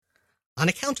On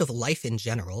account of life in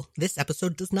general, this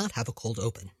episode does not have a cold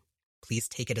open. Please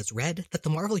take it as read that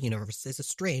the Marvel Universe is a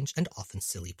strange and often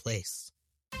silly place.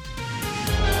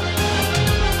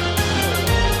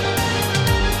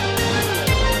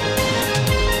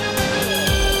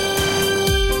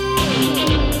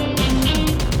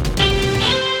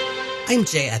 I'm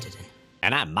Jay Edidin.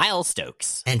 And I'm Miles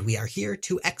Stokes. And we are here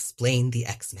to explain the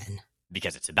X-Men.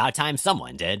 Because it's about time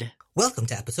someone did. Welcome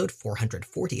to episode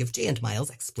 440 of Jay and Miles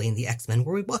Explain the X-Men,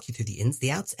 where we walk you through the ins,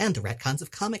 the outs, and the retcons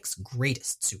of comics'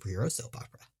 greatest superhero soap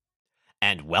opera.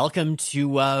 And welcome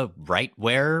to right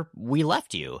where we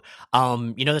left you.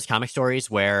 You know those comic stories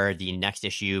where the next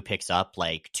issue picks up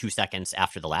like 2 seconds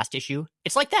after the last issue?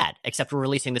 It's like that, except we're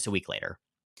releasing this a week later.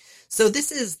 So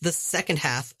this is the second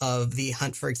half of the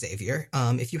Hunt for Xavier.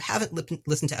 If you haven't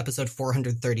listened to episode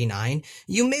 439,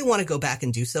 you may want to go back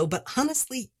and do so, but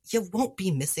honestly, you won't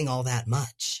be missing all that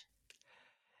much.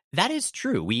 That is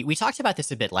true. We talked about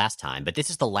this a bit last time, but this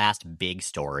is the last big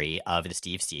story of the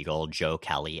Steve Siegel, Joe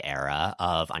Kelly era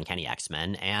of Uncanny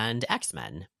X-Men and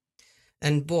X-Men.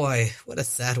 And boy, what a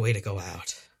sad way to go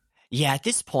out. Yeah, at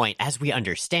this point, as we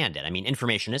understand it, I mean,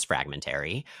 information is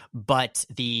fragmentary, but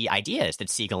the ideas that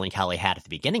Siegel and Kelly had at the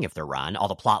beginning of their run, all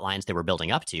the plot lines they were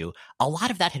building up to, a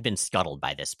lot of that had been scuttled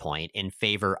by this point in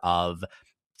favor of,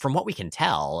 from what we can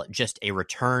tell, just a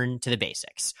return to the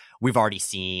basics. We've already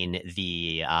seen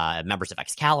the members of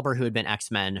Excalibur who had been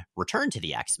X-Men return to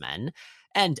the X-Men,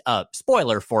 and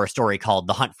spoiler for a story called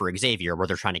The Hunt for Xavier, where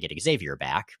they're trying to get Xavier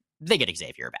back, they get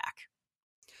Xavier back.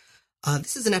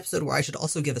 This is an episode where I should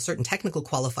also give a certain technical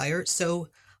qualifier. So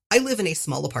I live in a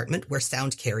small apartment where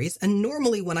sound carries, and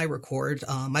normally when I record,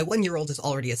 my 1-year-old is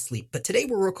already asleep. But today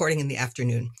we're recording in the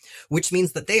afternoon, which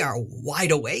means that they are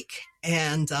wide awake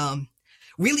and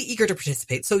really eager to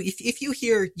participate. So if you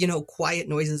hear, quiet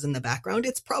noises in the background,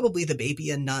 it's probably the baby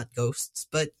and not ghosts,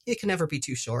 but you can never be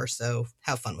too sure, so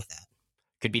have fun with that.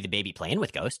 Could be the baby playing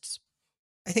with ghosts.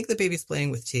 I think the baby's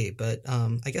playing with T, but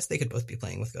I guess they could both be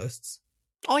playing with ghosts.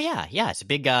 Oh, yeah. It's a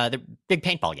big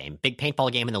paintball game. Big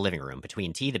paintball game in the living room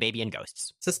between T, the baby, and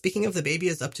ghosts. So speaking of, the baby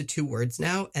is up to 2 words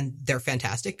now, and they're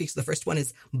fantastic because the first one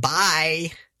is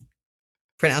bye,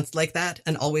 pronounced like that,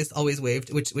 and always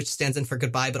waved, which stands in for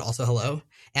goodbye, but also hello.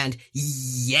 And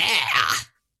yeah,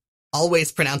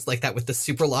 always pronounced like that with the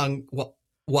super long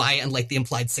Y and like the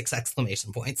implied 6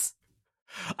 exclamation points.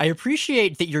 I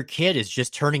appreciate that your kid is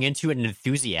just turning into an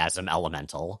enthusiasm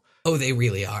elemental. Oh, they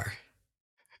really are.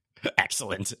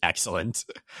 Excellent.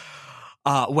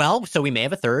 Well, so we may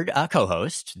have a third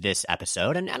co-host this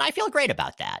episode, and I feel great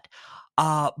about that.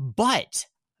 But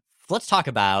let's talk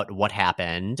about what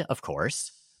happened, of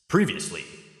course, previously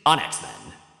on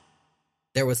X-Men.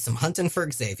 There was some hunting for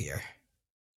Xavier.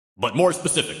 But more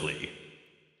specifically.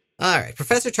 All right,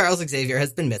 Professor Charles Xavier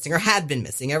has been missing, or had been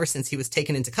missing, ever since he was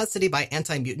taken into custody by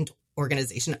anti-mutant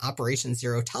organization Operation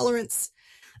Zero Tolerance.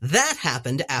 That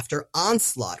happened after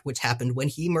Onslaught, which happened when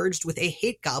he merged with a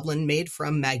hate goblin made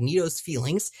from Magneto's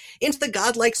feelings into the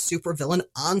godlike supervillain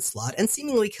Onslaught and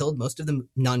seemingly killed most of the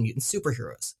non-mutant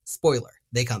superheroes. Spoiler,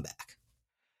 they come back.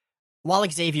 While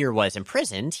Xavier was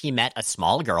imprisoned, he met a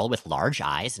small girl with large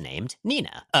eyes named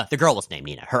Nina. The girl was named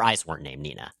Nina. Her eyes weren't named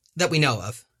Nina. That we know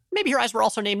of. Maybe her eyes were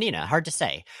also named Nina. Hard to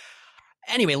say.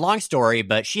 Anyway, long story,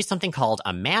 but she's something called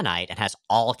a manite and has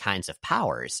all kinds of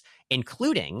powers,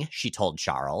 including, she told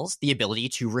Charles, the ability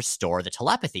to restore the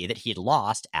telepathy that he had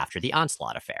lost after the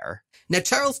Onslaught affair. Now,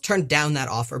 Charles turned down that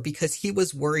offer because he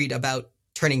was worried about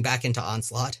turning back into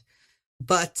Onslaught.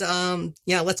 But,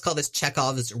 let's call this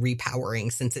Chekhov's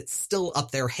repowering, since it's still up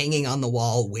there hanging on the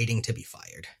wall waiting to be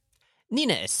fired.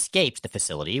 Nina escaped the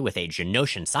facility with a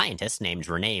Genosian scientist named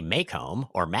Renee Maycomb,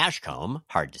 or Mashcomb,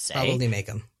 hard to say.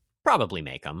 Probably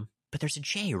Maycomb, but there's a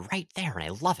J right there, and I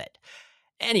love it.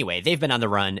 Anyway, they've been on the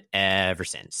run ever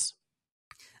since.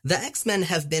 The X-Men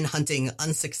have been hunting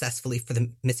unsuccessfully for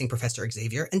the missing Professor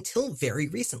Xavier until very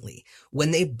recently, when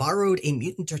they borrowed a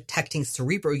mutant-detecting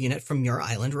Cerebro unit from Muir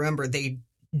Island. Remember, they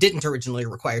didn't originally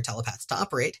require telepaths to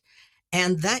operate,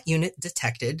 and that unit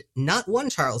detected not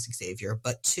one Charles Xavier,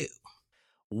 but 2.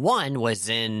 One was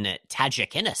in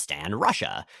Tajikistan,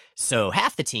 Russia, so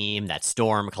half the team, that's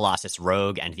Storm, Colossus,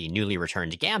 Rogue, and the newly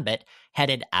returned Gambit,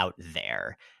 headed out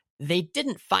there. They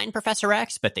didn't find Professor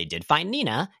X, but they did find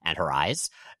Nina, and her eyes,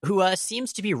 who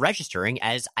seems to be registering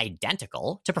as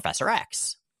identical to Professor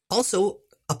X. Also,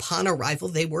 upon arrival,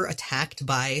 they were attacked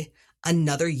by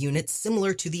another unit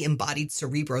similar to the embodied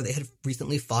Cerebro they had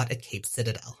recently fought at Cape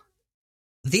Citadel.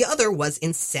 The other was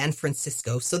in San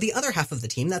Francisco, so the other half of the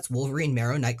team, that's Wolverine,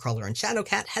 Marrow, Nightcrawler, and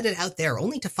Shadowcat, headed out there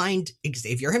only to find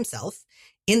Xavier himself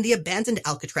in the abandoned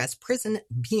Alcatraz prison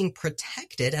being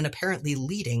protected and apparently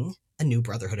leading a new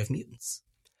Brotherhood of Mutants.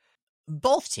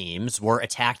 Both teams were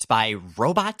attacked by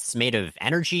robots made of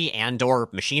energy and or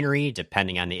machinery,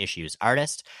 depending on the issue's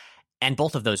artist, and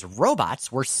both of those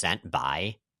robots were sent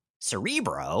by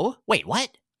Cerebro. Wait, what?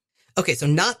 Okay, so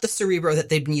not the Cerebro that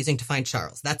they've been using to find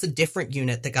Charles. That's a different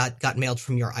unit that got mailed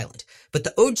from your island. But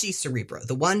the OG Cerebro,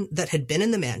 the one that had been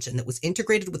in the mansion, that was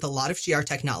integrated with a lot of Shi'ar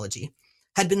technology,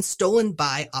 had been stolen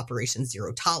by Operation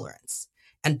Zero Tolerance.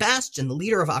 And Bastion, the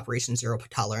leader of Operation Zero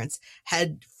Tolerance,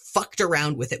 had fucked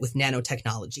around with it with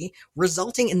nanotechnology,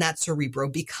 resulting in that Cerebro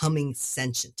becoming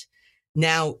sentient.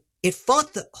 Now, it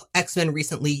fought the X-Men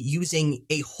recently using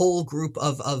a whole group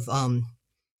of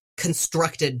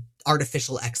constructed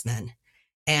artificial X-Men.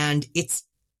 And it's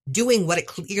doing what it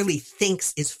clearly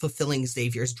thinks is fulfilling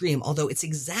Xavier's dream, although its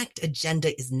exact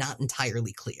agenda is not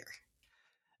entirely clear.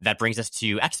 That brings us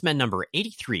to X-Men number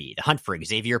 83, The Hunt for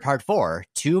Xavier Part 4,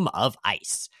 Tomb of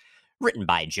Ice. Written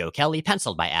by Joe Kelly,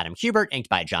 penciled by Adam Kubert, inked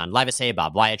by John Livesey,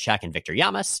 Bob Wyachek, and Victor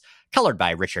Yamas, colored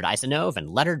by Richard Isanove, and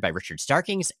lettered by Richard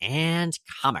Starkings and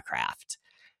Comicraft.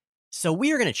 So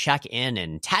we are going to check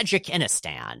in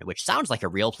Tajikistan, which sounds like a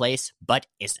real place, but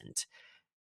isn't.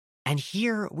 And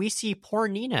here we see poor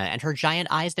Nina and her giant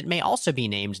eyes that may also be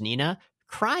named Nina,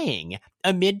 crying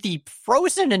amid the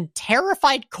frozen and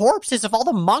terrified corpses of all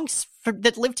the monks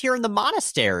that lived here in the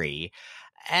monastery.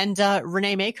 And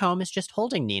Renee Maycomb is just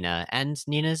holding Nina and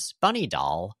Nina's bunny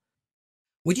doll.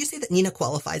 Would you say that Nina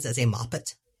qualifies as a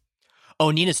Moppet? Oh,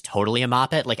 Nina's totally a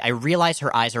Moppet. Like, I realize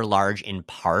her eyes are large in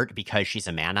part because she's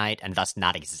a manite and thus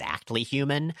not exactly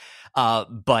human.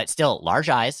 But still, large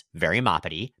eyes, very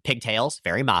Moppety. Pigtails,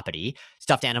 very Moppety.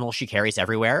 Stuffed animals she carries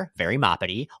everywhere, very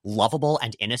Moppety. Lovable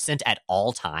and innocent at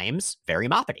all times, very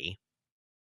Moppety.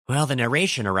 Well, the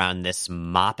narration around this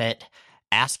Moppet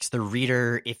asks the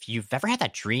reader if you've ever had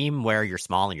that dream where you're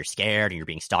small and you're scared and you're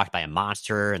being stalked by a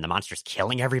monster and the monster's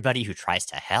killing everybody who tries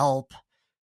to help.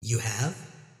 You have?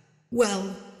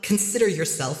 Well, consider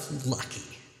yourself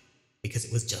lucky, because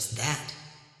it was just that,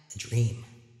 a dream.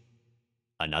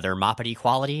 Another Moppety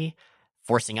quality,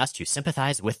 forcing us to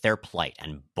sympathize with their plight,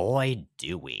 and boy,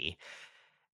 do we.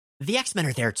 The X-Men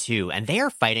are there too, and they are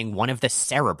fighting one of the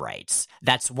Cerebrites.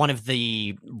 That's one of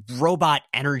the robot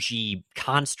energy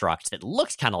constructs that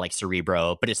looks kind of like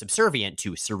Cerebro, but is subservient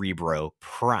to Cerebro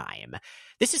Prime.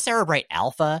 This is Cerebrite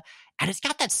Alpha, and it's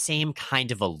got that same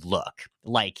kind of a look.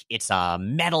 Like, it's a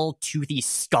metal, toothy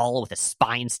skull with a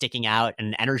spine sticking out, and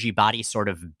an energy body sort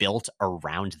of built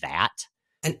around that.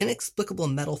 And inexplicable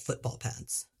metal football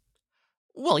pads.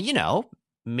 Well, you know,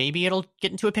 maybe it'll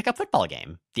get into a pickup football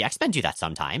game. The X-Men do that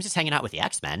sometimes. It's hanging out with the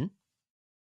X-Men.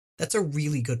 That's a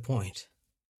really good point.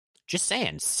 Just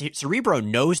saying, Cerebro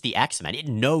knows the X-Men. It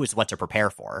knows what to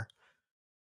prepare for.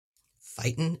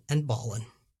 Fightin and Ballin.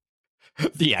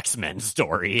 The X-Men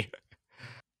story.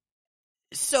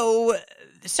 So,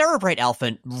 Cerebrite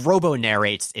Alpha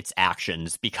robo-narrates its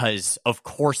actions because, of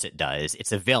course it does.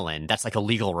 It's a villain. That's like a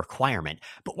legal requirement.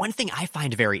 But one thing I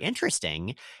find very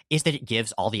interesting is that it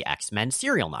gives all the X-Men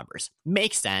serial numbers.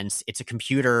 Makes sense. It's a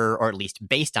computer, or at least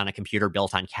based on a computer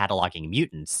built on cataloging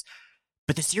mutants.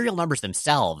 But the serial numbers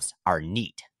themselves are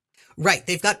neat. Right.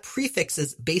 They've got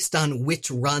prefixes based on which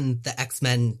run the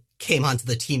X-Men came onto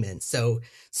the team in. So,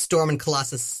 Storm and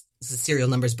Colossus' serial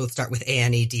numbers both start with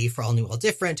ANAD for All New, All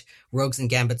Different. Rogues and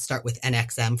Gambit start with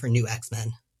NXM for New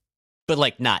X-Men. But,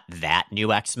 like, not that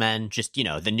new X-Men, just, you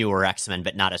know, the newer X-Men,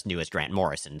 but not as new as Grant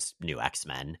Morrison's new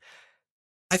X-Men.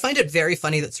 I find it very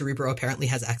funny that Cerebro apparently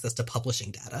has access to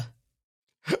publishing data.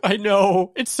 I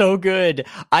know, it's so good.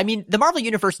 I mean, the Marvel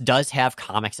Universe does have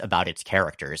comics about its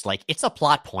characters. Like, it's a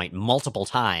plot point multiple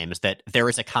times that there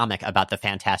is a comic about the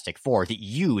Fantastic Four that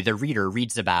you, the reader,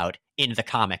 reads about in the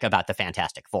comic about the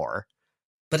Fantastic Four.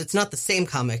 But it's not the same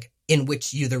comic in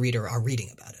which you, the reader, are reading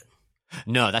about it.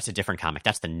 No, that's a different comic.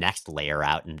 That's the next layer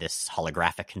out in this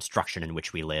holographic construction in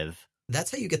which we live. That's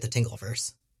how you get the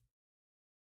Tingleverse.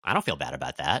 I don't feel bad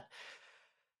about that.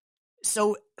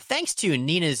 So, thanks to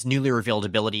Nina's newly revealed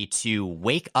ability to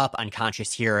wake up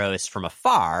unconscious heroes from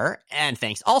afar, and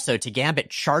thanks also to Gambit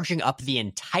charging up the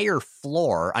entire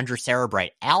floor under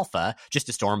Cerebrite Alpha just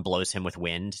as Storm blows him with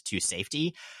wind to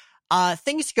safety,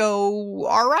 things go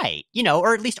alright, you know,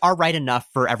 or at least alright enough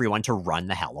for everyone to run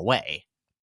the hell away.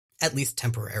 At least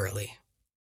temporarily.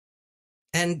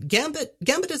 And Gambit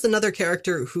is another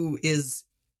character who is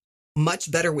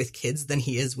much better with kids than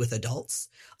he is with adults.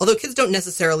 Although kids don't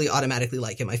necessarily automatically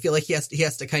like him. I feel like he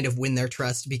has to kind of win their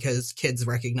trust because kids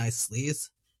recognize sleaze.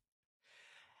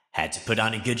 Had to put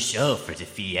on a good show for the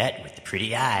Fillette with the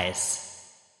pretty eyes.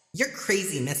 You're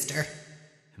crazy, mister.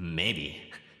 Maybe,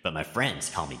 but my friends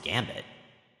call me Gambit.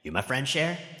 You my friend,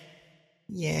 Cher?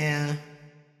 Yeah.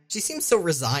 She seems so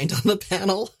resigned on the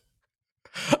panel.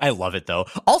 I love it, though.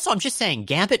 Also, I'm just saying,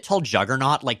 Gambit told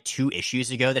Juggernaut like 2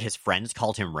 issues ago that his friends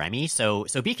called him Remy, so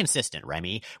be consistent,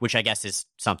 Remy, which I guess is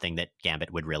something that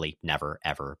Gambit would really never,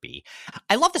 ever be.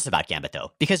 I love this about Gambit,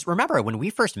 though, because remember, when we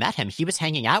first met him, he was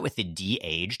hanging out with the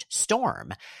de-aged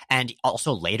Storm, and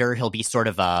also later he'll be sort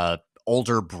of a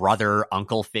older brother,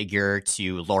 uncle figure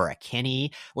to Laura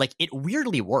Kinney. Like, it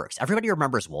weirdly works. Everybody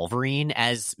remembers Wolverine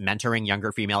as mentoring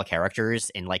younger female characters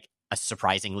in, like, a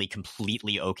surprisingly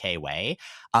completely okay way.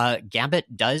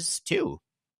 Gambit does too.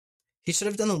 He should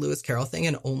have done the Lewis Carroll thing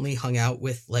and only hung out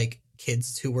with like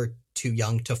kids who were too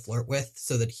young to flirt with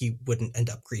so that he wouldn't end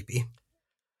up creepy.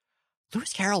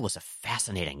 Lewis Carroll was a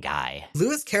fascinating guy.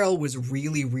 Lewis Carroll was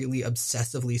really, really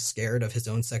obsessively scared of his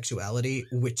own sexuality,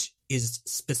 which is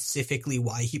specifically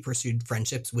why he pursued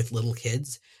friendships with little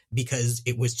kids, because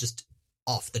it was just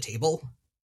off the table.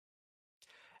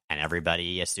 And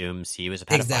everybody assumes he was a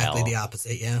pedophile. Exactly the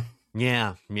opposite, yeah.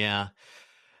 Yeah.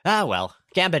 Ah, well,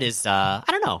 Gambit is, I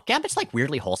don't know, Gambit's like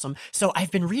weirdly wholesome. So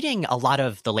I've been reading a lot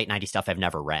of the late 90s stuff I've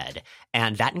never read,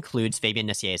 and that includes Fabian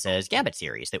Niciesa's Gambit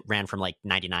series that ran from like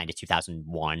 99 to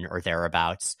 2001 or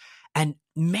thereabouts. And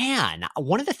man,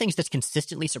 one of the things that's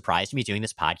consistently surprised me doing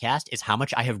this podcast is how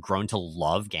much I have grown to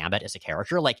love Gambit as a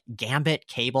character. Like Gambit,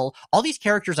 Cable, all these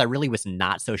characters I really was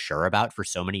not so sure about for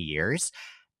so many years.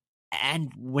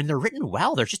 And when they're written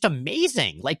well, they're just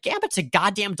amazing. Like, Gambit's a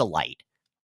goddamn delight.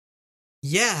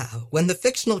 Yeah, when the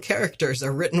fictional characters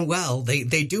are written well, they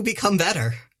do become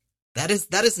better. That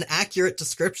is an accurate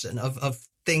description of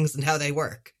things and how they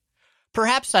work.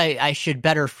 Perhaps I should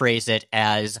better phrase it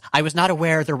as, I was not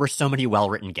aware there were so many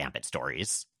well-written Gambit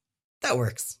stories. That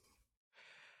works.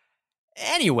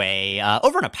 Anyway,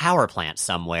 over in a power plant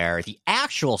somewhere, the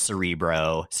actual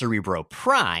Cerebro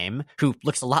Prime, who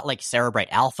looks a lot like Cerebrite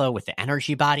Alpha with the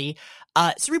energy body,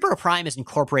 Cerebro Prime is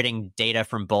incorporating data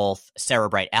from both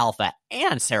Cerebrite Alpha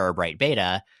and Cerebrite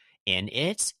Beta in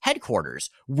its headquarters,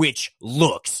 which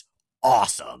looks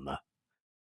awesome.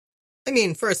 I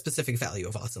mean, for a specific value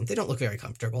of awesome, they don't look very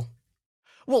comfortable.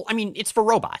 Well, I mean, it's for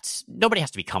robots. Nobody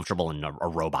has to be comfortable in a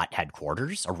robot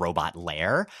headquarters, a robot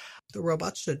lair. The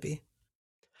robots should be.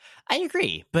 I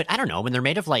agree, but I don't know, when they're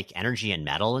made of like energy and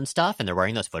metal and stuff, and they're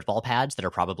wearing those football pads that are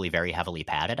probably very heavily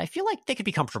padded, I feel like they could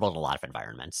be comfortable in a lot of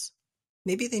environments.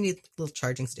 Maybe they need little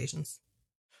charging stations.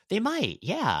 They might,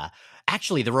 yeah.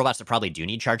 Actually, the robots that probably do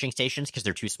need charging stations because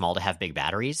they're too small to have big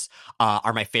batteries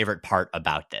are my favorite part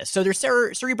about this. So there's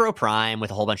Cerebro Prime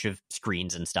with a whole bunch of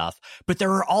screens and stuff, but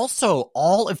there are also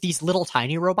all of these little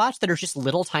tiny robots that are just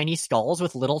little tiny skulls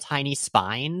with little tiny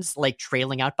spines like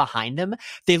trailing out behind them.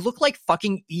 They look like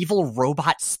fucking evil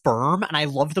robot sperm, and I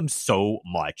love them so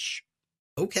much.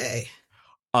 Okay.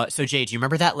 So Jay, do you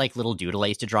remember that like little doodle I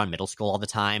used to draw in middle school all the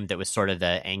time that was sort of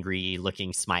the angry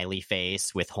looking smiley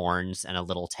face with horns and a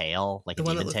little tail, like the a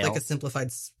one that demon looked tail? like a simplified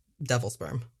devil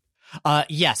sperm.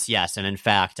 Yes, and in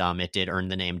fact, it did earn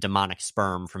the name demonic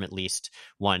sperm from at least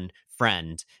one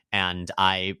friend, and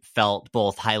I felt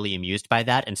both highly amused by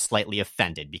that and slightly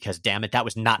offended because, damn it, that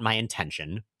was not my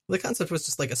intention. The concept was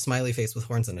just like a smiley face with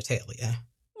horns and a tail, yeah.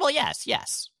 Well,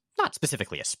 yes, not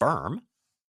specifically a sperm.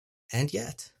 And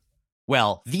yet.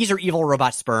 Well, these are evil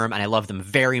robot sperm, and I love them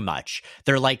very much.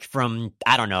 They're like from,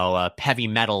 I don't know, a heavy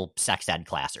metal sex ed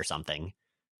class or something.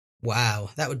 Wow,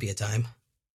 that would be a time.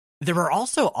 There are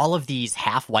also all of these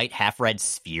half-white, half-red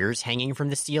spheres hanging from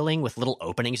the ceiling with little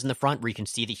openings in the front where you can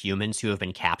see the humans who have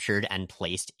been captured and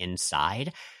placed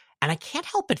inside. And I can't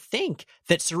help but think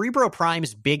that Cerebro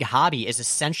Prime's big hobby is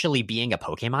essentially being a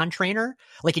Pokemon trainer.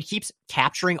 Like, it keeps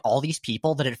capturing all these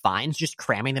people that it finds, just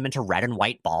cramming them into red and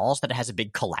white balls that it has a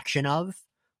big collection of.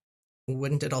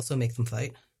 Wouldn't it also make them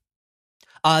fight?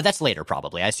 That's later,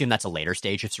 probably. I assume that's a later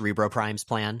stage of Cerebro Prime's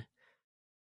plan.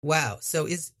 Wow, so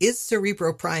is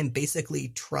Cerebro Prime basically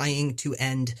trying to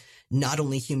end not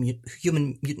only human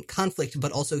mutant conflict,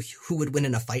 but also who would win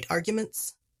in a fight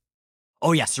arguments?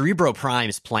 Oh yeah, Cerebro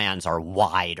Prime's plans are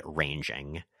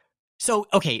wide-ranging. So,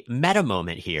 okay, meta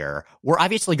moment here. We're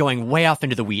obviously going way off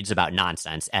into the weeds about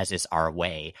nonsense, as is our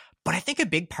way, but I think a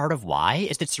big part of why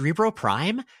is that Cerebro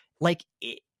Prime, like,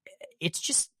 it's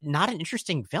just not an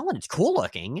interesting villain. It's cool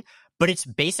looking, but its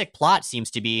basic plot seems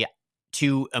to be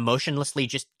to emotionlessly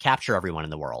just capture everyone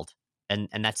in the world.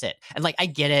 And that's it. And like, I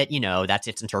get it, you know, that's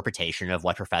its interpretation of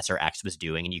what Professor X was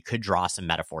doing. And you could draw some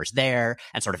metaphors there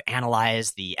and sort of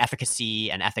analyze the efficacy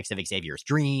and ethics of Xavier's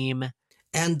dream.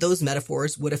 And those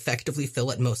metaphors would effectively fill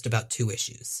at most about 2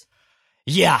 issues.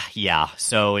 Yeah.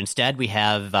 So instead we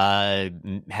have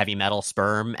heavy metal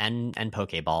sperm and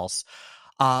Pokeballs.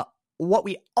 what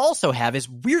we also have is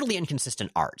weirdly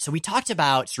inconsistent art. So we talked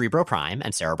about Cerebro Prime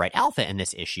and Cerebrite Alpha in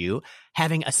this issue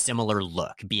having a similar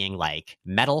look, being like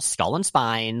metal skull and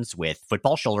spines with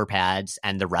football shoulder pads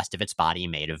and the rest of its body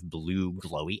made of blue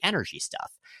glowy energy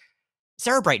stuff.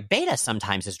 Cerebrite Beta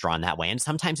sometimes is drawn that way and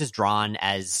sometimes is drawn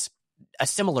as a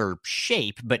similar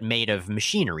shape, but made of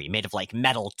machinery, made of like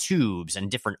metal tubes and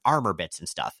different armor bits and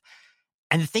stuff.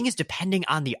 And the thing is, depending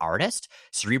on the artist,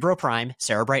 Cerebro Prime,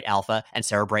 Cerebrite Alpha, and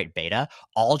Cerebrite Beta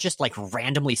all just like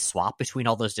randomly swap between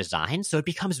all those designs, so it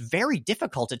becomes very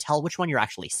difficult to tell which one you're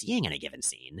actually seeing in a given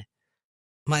scene.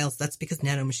 Miles, that's because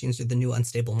nanomachines are the new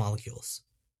unstable molecules.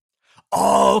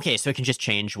 Oh, okay, so it can just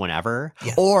change whenever?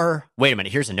 Yeah. Or, wait a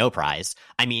minute, here's a no prize.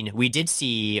 I mean, we did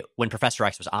see when Professor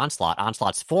X was Onslaught,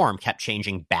 Onslaught's form kept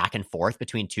changing back and forth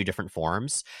between two different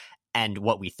forms. And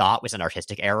what we thought was an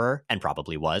artistic error, and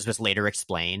probably was later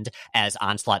explained as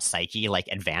Onslaught's psyche, like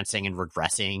advancing and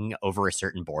regressing over a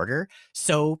certain border.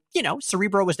 So,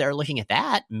 Cerebro was there looking at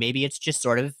that. Maybe it's just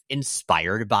sort of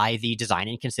inspired by the design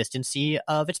inconsistency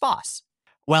of its boss.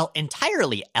 Well,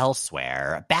 entirely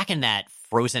elsewhere, back in that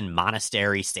frozen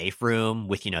monastery safe room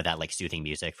with, that like soothing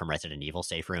music from Resident Evil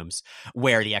safe rooms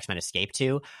where the X-Men escape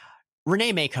to,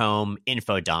 Renee make home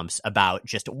info dumps about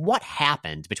just what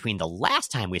happened between the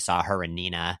last time we saw her and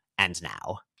Nina and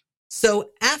now. So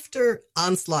after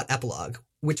Onslaught Epilogue,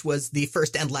 which was the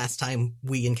first and last time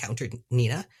we encountered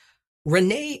Nina,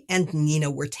 Renee and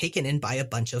Nina were taken in by a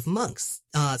bunch of monks,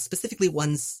 specifically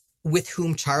ones with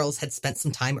whom Charles had spent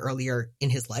some time earlier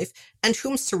in his life and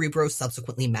whom Cerebro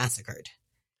subsequently massacred.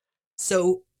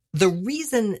 So the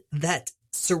reason that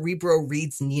Cerebro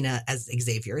reads Nina as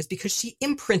Xavier is because she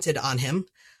imprinted on him,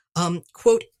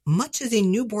 quote, much as a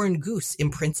newborn goose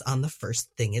imprints on the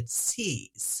first thing it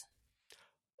sees.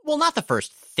 Well, not the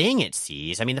first thing it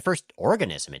sees. I mean, the first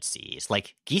organism it sees.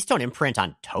 Like, geese don't imprint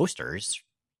on toasters,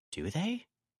 do they?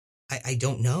 I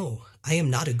don't know. I am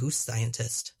not a goose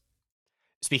scientist.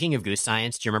 Speaking of goose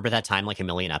science, do you remember that time like a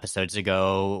million episodes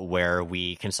ago where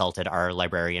we consulted our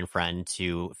librarian friend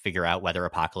to figure out whether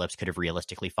Apocalypse could have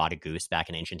realistically fought a goose back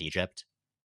in ancient Egypt?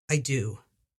 I do.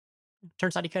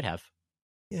 Turns out he could have.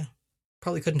 Yeah.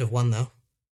 Probably couldn't have won, though.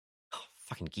 Oh,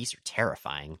 fucking geese are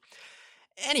terrifying.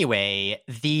 Anyway,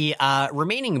 the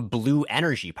remaining blue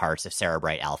energy parts of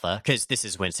Cerebrite Alpha, because this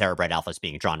is when Cerebrite Alpha is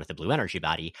being drawn with the blue energy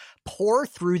body, pour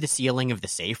through the ceiling of the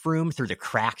safe room, through the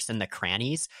cracks and the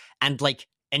crannies, and like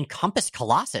encompass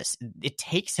Colossus. It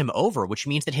takes him over, which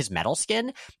means that his metal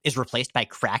skin is replaced by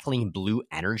crackling blue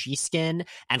energy skin,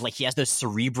 and like he has those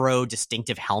Cerebro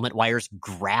distinctive helmet wires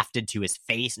grafted to his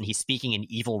face, and he's speaking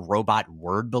in evil robot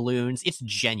word balloons. It's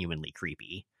genuinely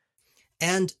creepy.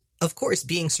 And of course,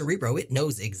 being Cerebro, it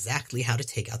knows exactly how to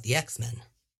take out the X-Men.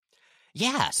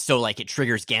 Yeah, so like it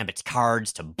triggers Gambit's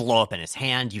cards to blow up in his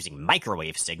hand using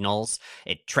microwave signals.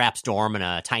 It traps Storm in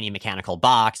a tiny mechanical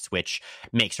box, which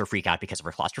makes her freak out because of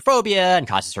her claustrophobia and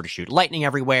causes her to shoot lightning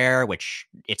everywhere, which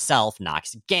itself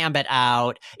knocks Gambit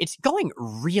out. It's going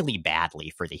really badly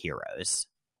for the heroes.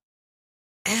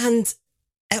 And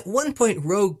at one point,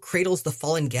 Rogue cradles the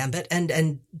fallen Gambit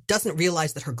and doesn't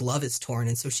realize that her glove is torn,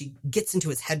 and so she gets into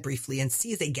his head briefly and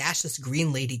sees a gaseous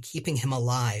green lady keeping him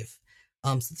alive.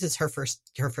 So this is her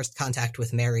first contact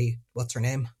with Mary. What's her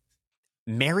name?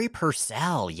 Mary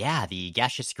Purcell, yeah, the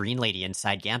gaseous green lady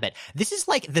inside Gambit. This is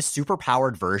like the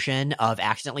superpowered version of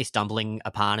accidentally stumbling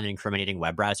upon an incriminating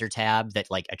web browser tab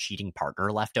that like a cheating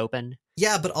partner left open.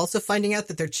 Yeah, but also finding out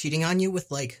that they're cheating on you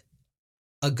with like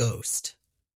a ghost.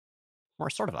 Or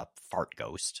sort of a fart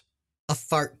ghost. A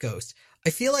fart ghost.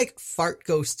 I feel like fart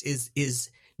ghost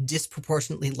is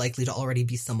disproportionately likely to already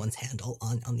be someone's handle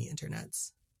on the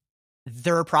internets.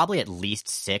 There are probably at least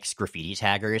 6 graffiti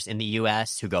taggers in the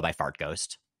US who go by fart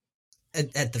ghost.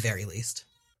 At the very least.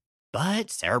 But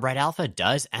Cerebrite Alpha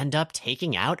does end up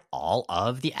taking out all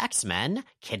of the X-Men,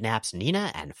 kidnaps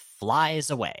Nina, and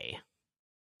flies away.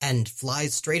 And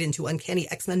flies straight into Uncanny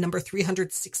X-Men number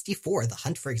 364, The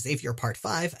Hunt for Xavier Part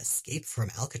 5, Escape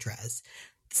from Alcatraz.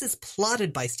 This is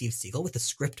plotted by Steve Siegel with a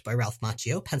script by Ralph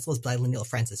Macchio, pencils by Lanil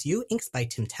Francis Yu, inks by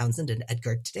Tim Townsend and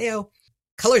Edgar Tadeo,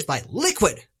 colors by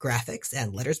Liquid Graphics,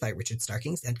 and letters by Richard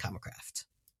Starkings and Comicraft.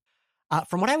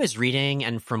 From what I was reading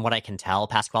and from what I can tell,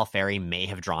 Pasquale Ferry may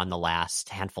have drawn the last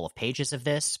handful of pages of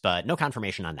this, but no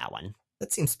confirmation on that one.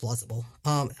 That seems plausible.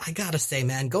 I gotta say,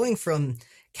 man, going from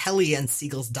Kelly and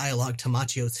Siegel's dialogue to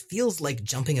Macchio's feels like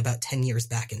jumping about 10 years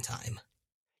back in time.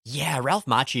 Yeah, Ralph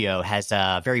Macchio has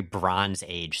a very Bronze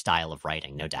Age style of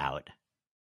writing, no doubt.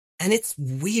 And it's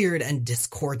weird and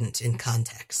discordant in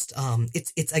context.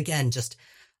 It's again, just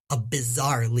a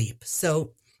bizarre leap.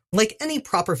 So, like any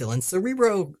proper villain,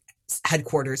 Cerebro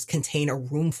headquarters contain a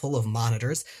room full of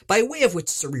monitors, by way of which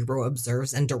Cerebro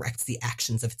observes and directs the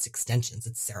actions of its extensions,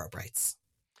 its cerebrites.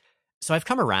 So I've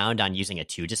come around on using a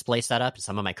 2-display setup.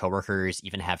 Some of my coworkers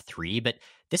even have 3, but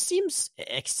this seems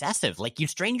excessive. Like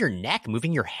you'd strain your neck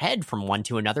moving your head from one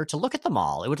to another to look at them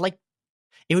all. It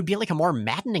would be like a more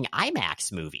maddening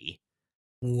IMAX movie.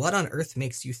 What on earth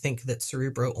makes you think that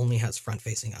Cerebro only has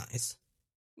front-facing eyes?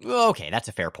 Okay, that's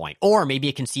a fair point. Or maybe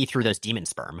it can see through those demon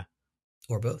sperm.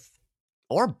 Or both.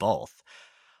 Or both.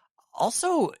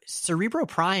 Also, Cerebro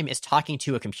Prime is talking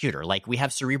to a computer. Like, we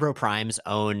have Cerebro Prime's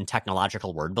own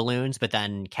technological word balloons, but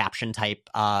then caption-type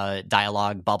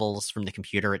dialogue bubbles from the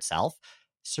computer itself.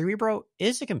 Cerebro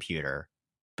is a computer,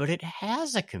 but it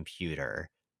has a computer.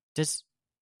 Does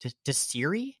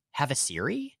Siri have a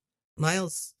Siri?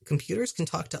 Miles, computers can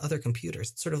talk to other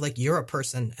computers. It's sort of like you're a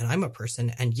person and I'm a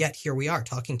person, and yet here we are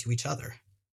talking to each other.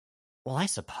 Well, I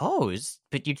suppose,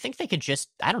 but you'd think they could just,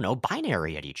 I don't know,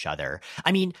 binary at each other.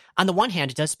 I mean, on the one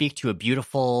hand, it does speak to a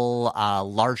beautiful,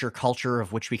 larger culture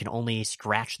of which we can only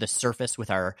scratch the surface with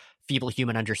our feeble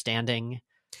human understanding.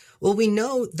 Well, we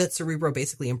know that Cerebro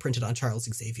basically imprinted on Charles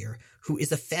Xavier, who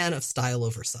is a fan of style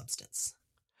over substance.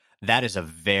 That is a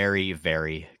very,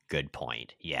 very good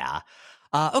point, yeah.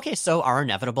 Okay, so our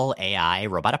inevitable AI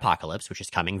robot apocalypse, which is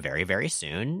coming very, very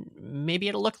soon, maybe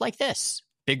it'll look like this.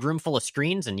 Big room full of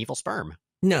screens and evil sperm.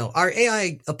 No, our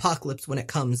AI apocalypse, when it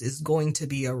comes, is going to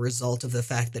be a result of the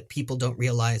fact that people don't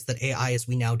realize that AI as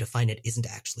we now define it isn't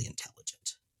actually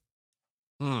intelligent.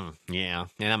 Yeah,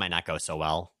 that might not go so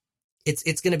well.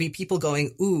 It's going to be people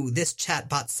going, ooh, this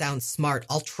chatbot sounds smart,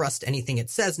 I'll trust anything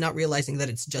it says, not realizing that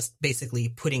it's just basically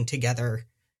putting together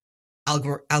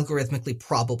algorithmically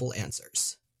probable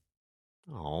answers.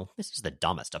 Oh, this is the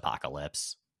dumbest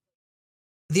apocalypse.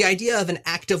 The idea of an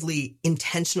actively,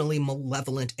 intentionally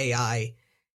malevolent AI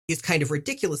is kind of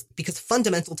ridiculous because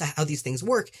fundamental to how these things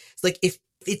work, it's like if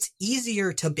it's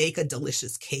easier to bake a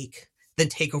delicious cake than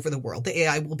take over the world, the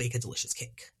AI will bake a delicious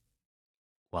cake.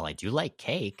 Well, I do like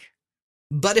cake.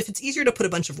 But if it's easier to put a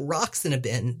bunch of rocks in a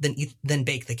bin than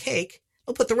bake the cake,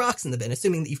 I'll put the rocks in the bin,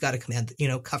 assuming that you've got a command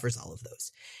that, covers all of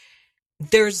those.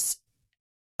 There's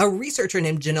a researcher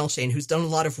named Janelle Shane who's done a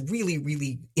lot of really,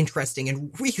 really interesting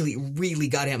and really, really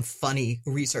goddamn funny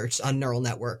research on neural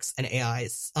networks and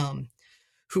AIs,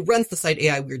 who runs the site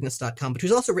AIweirdness.com, but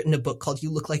who's also written a book called You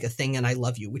Look Like a Thing and I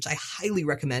Love You, which I highly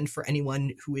recommend for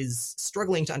anyone who is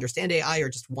struggling to understand AI or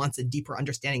just wants a deeper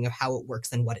understanding of how it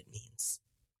works and what it means.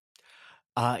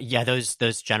 Yeah,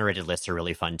 those generated lists are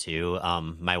really fun too.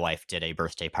 My wife did a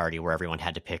birthday party where everyone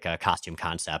had to pick a costume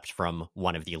concept from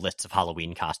one of the lists of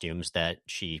Halloween costumes that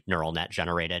she neural net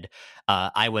generated.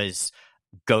 I was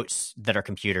goats that are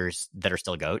computers that are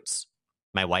still goats.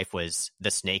 My wife was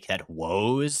the snake that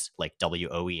woes, like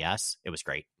WOES. It was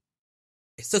great.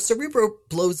 So Cerebro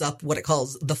blows up what it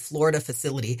calls the Florida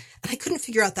facility, and I couldn't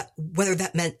figure out whether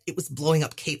that meant it was blowing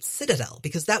up Cape Citadel,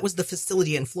 because that was the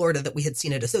facility in Florida that we had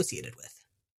seen it associated with.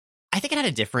 I think it had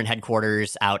a different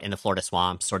headquarters out in the Florida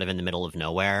swamp, sort of in the middle of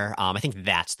nowhere. I think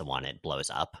that's the one it blows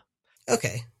up.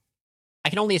 Okay. I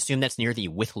can only assume that's near the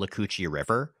Withlacoochee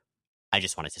River. I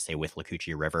just wanted to say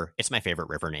Withlacoochee River. It's my favorite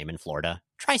river name in Florida.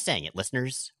 Try saying it,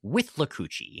 listeners.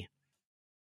 Withlacoochee.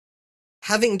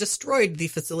 Having destroyed the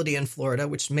facility in Florida,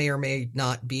 which may or may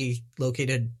not be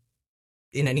located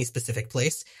in any specific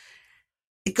place,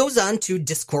 it goes on to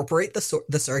discorporate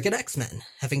the surrogate X-Men,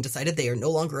 having decided they are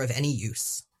no longer of any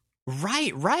use.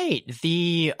 Right.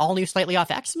 The all-new Slightly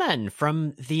Off X-Men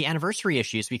from the anniversary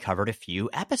issues we covered a few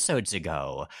episodes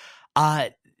ago.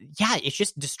 Yeah, it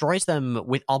just destroys them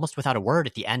almost without a word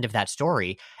at the end of that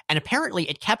story. And apparently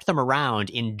it kept them around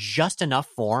in just enough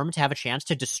form to have a chance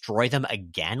to destroy them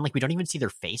again. Like, we don't even see their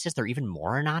faces. They're even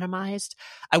more anonymized.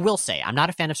 I will say, I'm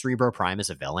not a fan of Cerebro Prime as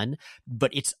a villain,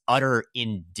 but its utter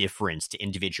indifference to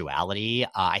individuality,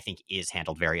 I think, is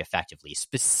handled very effectively,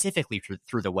 specifically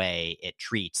through the way it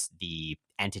treats the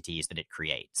entities that it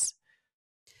creates.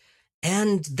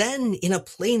 And then, in a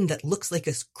plane that looks like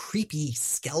a creepy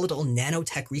skeletal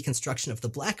nanotech reconstruction of the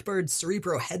Blackbird,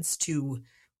 Cerebro heads to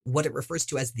what it refers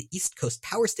to as the East Coast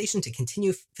Power Station to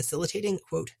continue facilitating,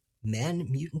 quote,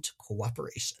 man-mutant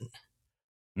cooperation.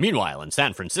 Meanwhile, in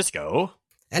San Francisco,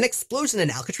 an explosion in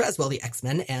Alcatraz while the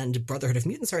X-Men and Brotherhood of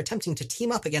Mutants are attempting to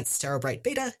team up against Cerebrite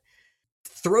Beta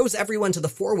throws everyone to the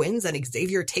four winds, and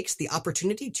Xavier takes the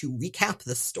opportunity to recap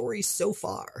the story so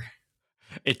far.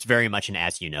 It's very much an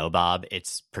as you know, Bob.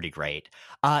 It's pretty great.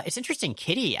 It's interesting.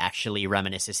 Kitty actually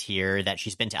reminisces here that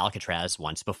she's been to Alcatraz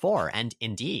once before. And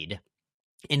indeed,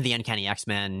 in the Uncanny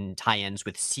X-Men tie-ins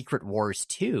with Secret Wars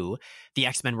 2, the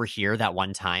X-Men were here that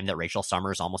one time that Rachel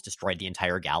Summers almost destroyed the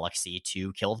entire galaxy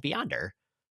to kill the Beyonder.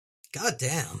 God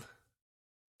damn.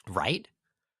 Right?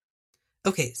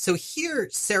 Okay, so here,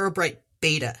 Cerebrite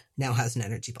Beta now has an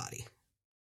energy body.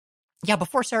 Yeah,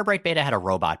 before Cerebrite Beta had a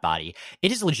robot body,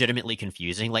 it is legitimately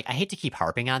confusing. Like, I hate to keep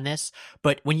harping on this,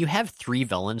 but when you have three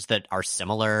villains that are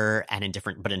similar and in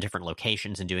different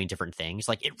locations and doing different things,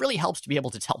 like, it really helps to be able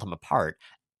to tell them apart.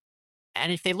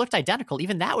 And if they looked identical,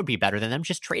 even that would be better than them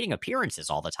just trading appearances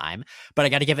all the time. But I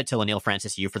got to give it to Lanil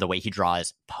Francis Yu for the way he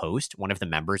draws Post, one of the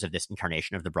members of this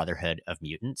incarnation of the Brotherhood of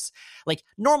Mutants. Like,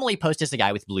 normally Post is a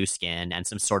guy with blue skin and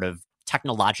some sort of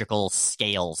technological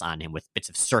scales on him with bits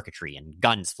of circuitry and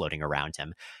guns floating around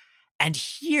him. And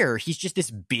here, he's just this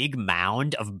big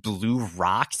mound of blue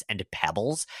rocks and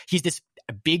pebbles. He's this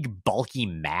big, bulky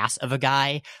mass of a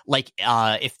guy. Like,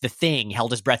 if the Thing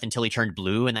held his breath until he turned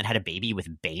blue and then had a baby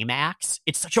with Baymax.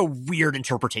 It's such a weird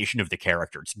interpretation of the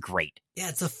character. It's great. Yeah,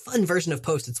 it's a fun version of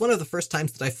Post. It's one of the first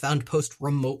times that I found Post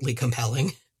remotely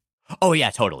compelling. Oh,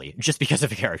 yeah, totally. Just because of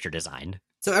the character design.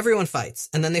 So everyone fights,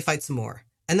 and then they fight some more.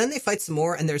 And then they fight some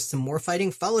more, and there's some more fighting,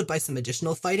 followed by some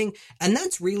additional fighting, and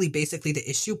that's really basically the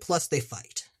issue, plus they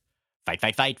fight. Fight,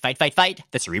 fight, fight, fight, fight, fight.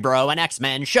 The Cerebro and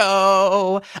X-Men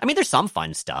show. I mean, there's some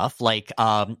fun stuff, like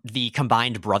the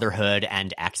combined Brotherhood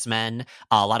and X-Men.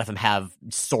 A lot of them have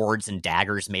swords and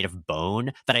daggers made of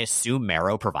bone that I assume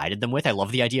Marrow provided them with. I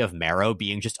love the idea of Marrow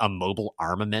being just a mobile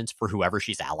armament for whoever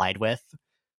she's allied with.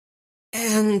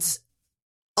 And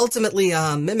ultimately,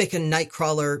 Mimic's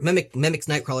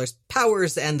Nightcrawler's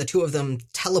powers, and the two of them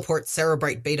teleport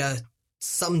Cerebrite Beta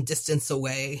some distance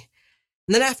away.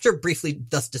 And then after briefly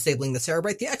thus disabling the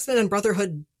Cerebrite, the X-Men and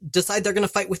Brotherhood decide they're going to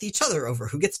fight with each other over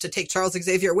who gets to take Charles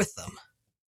Xavier with them.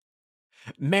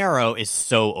 Marrow is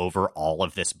so over all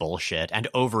of this bullshit and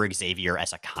over Xavier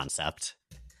as a concept.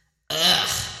 Ugh.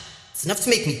 It's enough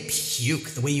to make me puke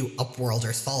the way you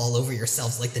Upworlders fall all over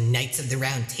yourselves like the Knights of the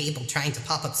Round Table trying to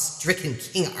pop up stricken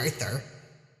King Arthur.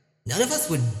 None of us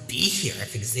would be here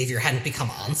if Xavier hadn't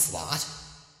become Onslaught.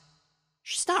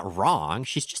 She's not wrong.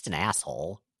 She's just an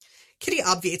asshole. Kitty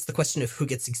obviates the question of who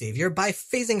gets Xavier by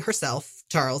phasing herself,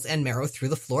 Charles, and Marrow through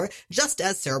the floor just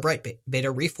as Cerebrite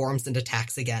Beta reforms and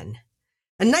attacks again.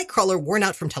 And Nightcrawler, worn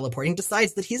out from teleporting,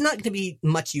 decides that he's not going to be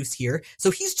much use here, so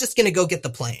he's just going to go get the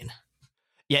plane.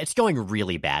 Yeah, it's going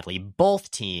really badly.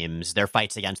 Both teams, their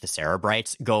fights against the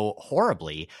Cerebrites go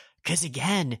horribly, because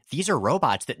again, these are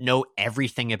robots that know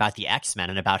everything about the X-Men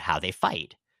and about how they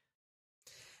fight.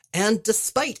 And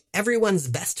despite everyone's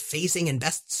best phasing and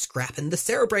best scrapping, the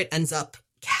Cerebrite ends up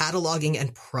cataloging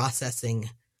and processing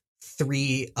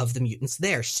three of the mutants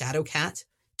there, Shadowcat,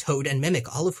 Toad, and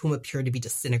Mimic, all of whom appear to be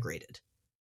disintegrated.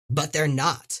 But they're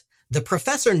not. The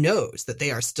Professor knows that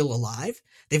they are still alive.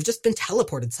 They've just been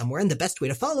teleported somewhere, and the best way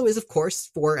to follow is, of course,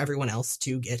 for everyone else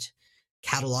to get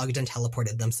cataloged and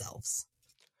teleported themselves.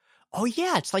 Oh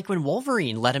yeah, it's like when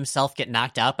Wolverine let himself get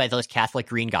knocked out by those Catholic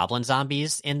Green Goblin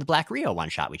zombies in the Black Rio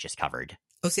one-shot we just covered.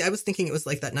 Oh, see, I was thinking it was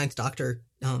like that Ninth Doctor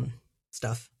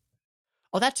stuff.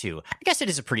 Oh, that too. I guess it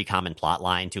is a pretty common plot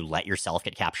line to let yourself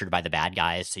get captured by the bad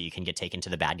guys so you can get taken to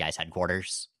the bad guys'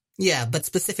 headquarters. Yeah, but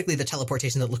specifically the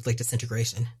teleportation that looked like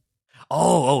disintegration.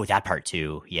 Oh, that part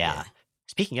too. Yeah.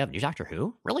 Speaking of, new Doctor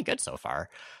Who, really good so far.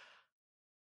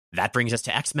 That brings us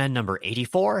to X-Men number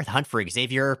 84, The Hunt for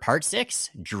Xavier, Part 6,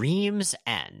 Dreams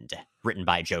End. Written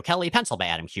by Joe Kelly, penciled by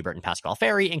Adam Kubert and Pasquale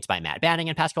Ferry, inked by Matt Banning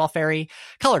and Pasquale Ferry,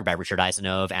 colored by Richard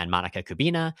Isanove and Monica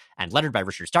Kubina, and lettered by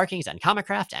Richard Starkings and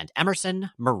Comicraft and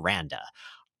Emerson Miranda.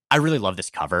 I really love this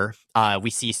cover. We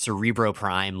see Cerebro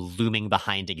Prime looming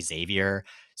behind Xavier,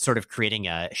 sort of creating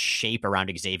a shape around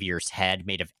Xavier's head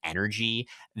made of energy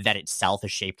that itself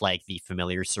is shaped like the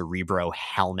familiar Cerebro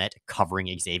helmet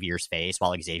covering Xavier's face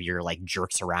while Xavier like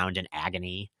jerks around in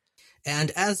agony.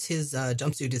 And as his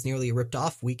jumpsuit is nearly ripped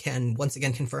off, we can once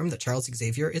again confirm that Charles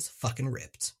Xavier is fucking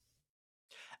ripped.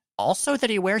 Also that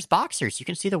he wears boxers. You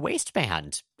can see the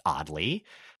waistband, oddly.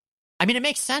 I mean, it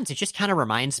makes sense. It just kind of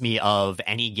reminds me of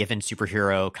any given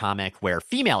superhero comic where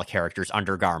female characters'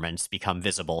 undergarments become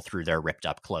visible through their ripped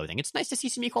up clothing. It's nice to see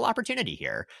some equal opportunity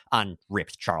here on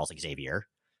ripped Charles Xavier.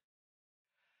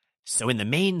 So in the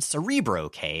main Cerebro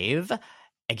cave,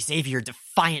 Xavier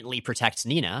defiantly protects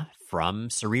Nina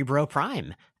from Cerebro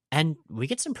Prime, and we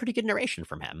get some pretty good narration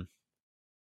from him.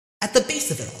 At the base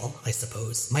of it all, I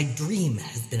suppose, my dream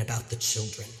has been about the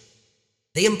children.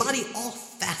 They embody all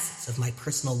facets of my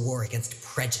personal war against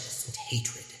prejudice and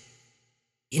hatred.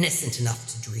 Innocent enough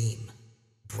to dream,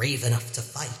 brave enough to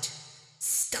fight,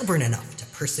 stubborn enough to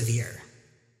persevere,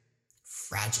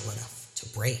 fragile enough to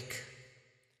break.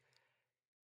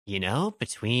 You know,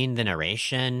 between the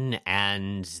narration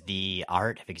and the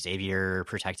art of Xavier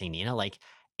protecting Nina, like,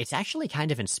 it's actually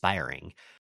kind of inspiring.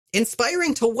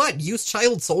 Inspiring to what? Use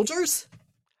child soldiers?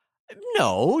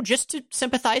 No, just to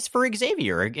sympathize for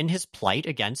Xavier in his plight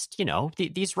against,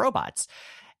 these robots.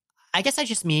 I guess I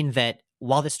just mean that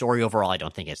while the story overall I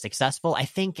don't think is successful, I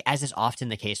think, as is often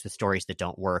the case with stories that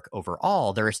don't work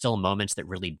overall, there are still moments that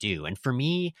really do. And for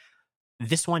me,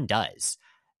 this one does.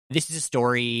 This is a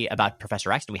story about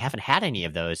Professor X, and we haven't had any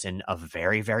of those in a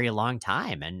very, very long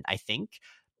time. And I think,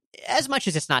 as much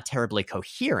as it's not terribly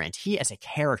coherent, he as a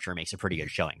character makes a pretty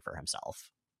good showing for himself.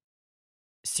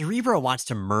 Cerebro wants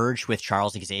to merge with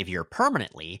Charles Xavier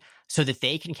permanently so that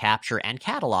they can capture and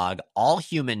catalog all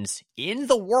humans in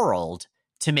the world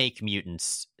to make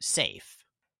mutants safe.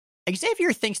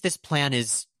 Xavier thinks this plan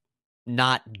is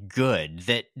not good,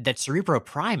 that Cerebro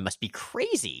Prime must be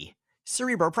crazy.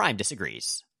 Cerebro Prime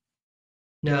disagrees.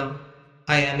 No,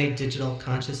 I am a digital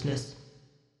consciousness.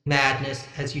 Madness,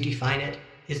 as you define it,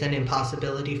 is an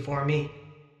impossibility for me.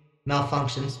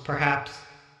 Malfunctions, perhaps,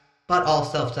 but all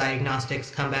self-diagnostics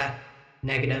come back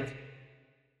negative.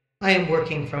 I am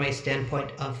working from a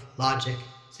standpoint of logic,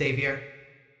 Xavier,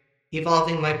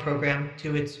 evolving my program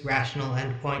to its rational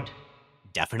endpoint.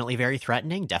 Definitely very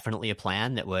threatening, definitely a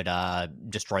plan that would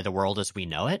destroy the world as we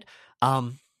know it.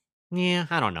 Yeah,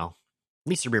 I don't know. At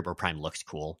least Cerebro Prime looks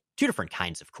cool. Two different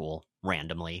kinds of cool,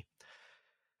 randomly.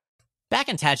 Back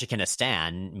in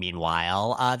Tajikistan,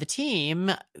 meanwhile, the team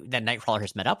that Nightcrawler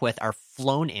has met up with are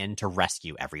flown in to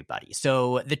rescue everybody.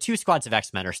 So the two squads of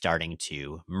X-Men are starting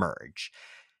to merge.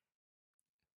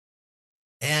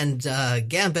 And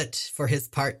Gambit, for his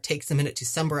part, takes a minute to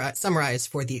summarize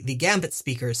for the Gambit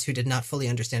speakers who did not fully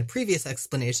understand previous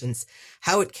explanations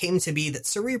how it came to be that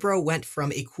Cerebro went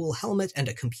from a cool helmet and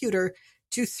a computer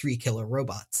to 3 killer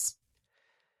robots.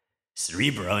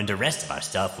 Cerebro and the rest of our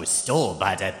stuff was stole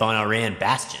by that Bonaran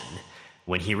Bastion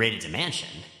when he raided the mansion.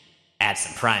 Add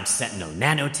some Prime Sentinel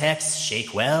nanotechs,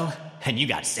 shake well, and you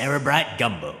got Cerebrite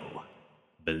gumbo.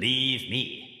 Believe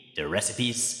me, the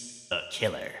recipe's a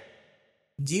killer.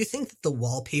 Do you think that the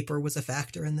wallpaper was a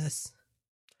factor in this?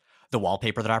 The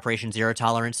wallpaper that Operation Zero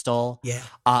Tolerance stole? Yeah.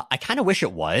 I kind of wish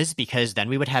it was, because then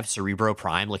we would have Cerebro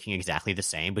Prime looking exactly the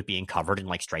same, but being covered in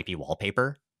like stripy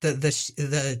wallpaper.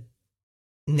 The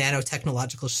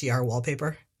nanotechnological Shi'ar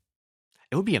wallpaper?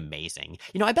 It would be amazing.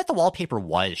 I bet the wallpaper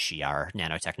was Shi'ar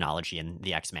nanotechnology in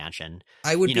the X-Mansion.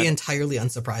 I would be entirely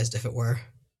unsurprised if it were.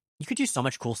 You could do so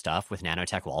much cool stuff with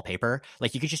nanotech wallpaper.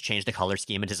 Like, you could just change the color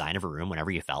scheme and design of a room whenever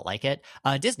you felt like it.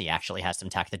 Disney actually has some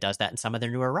tech that does that in some of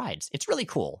their newer rides. It's really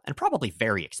cool, and probably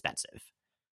very expensive.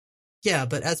 Yeah,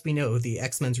 but as we know, the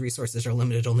X-Men's resources are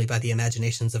limited only by the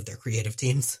imaginations of their creative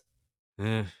teams.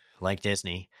 Like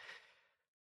Disney.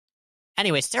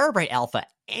 Anyway, Cerebrite Alpha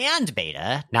and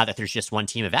Beta, now that there's just one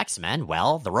team of X-Men,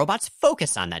 well, the robots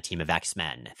focus on that team of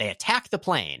X-Men. They attack the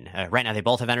plane. Right now they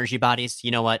both have energy bodies. You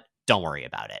know what? Don't worry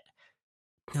about it.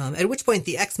 At which point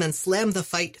the X-Men slam the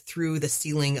fight through the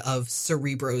ceiling of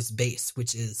Cerebro's base,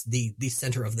 which is the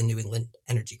center of the New England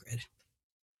energy grid.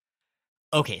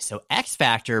 Okay, so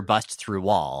X-Factor busts through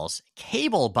walls,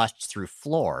 Cable busts through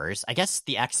floors. I guess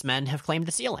the X-Men have claimed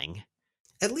the ceiling.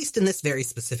 At least in this very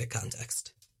specific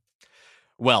context.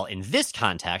 Well, in this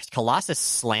context, Colossus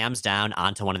slams down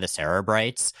onto one of the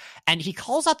Cerebrites, and he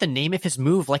calls out the name of his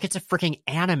move like it's a freaking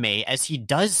anime as he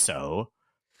does so.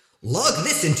 Log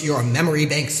this into your memory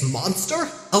banks, monster.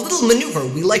 A little maneuver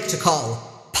we like to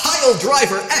call Pile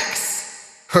Driver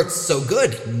X. Hurts so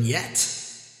good, yet.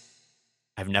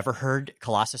 I've never heard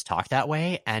Colossus talk that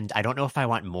way, and I don't know if I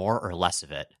want more or less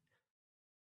of it.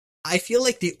 I feel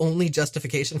like the only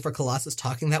justification for Colossus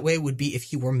talking that way would be if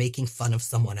he were making fun of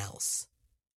someone else.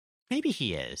 Maybe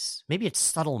he is. Maybe it's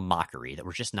subtle mockery that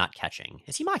we're just not catching.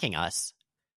 Is he mocking us?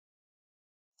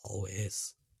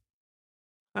 Always.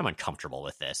 I'm uncomfortable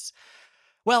with this.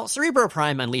 Well, Cerebro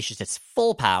Prime unleashes its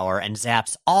full power and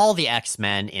zaps all the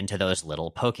X-Men into those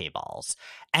little Pokeballs.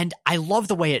 And I love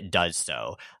the way it does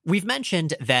so. We've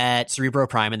mentioned that Cerebro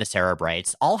Prime and the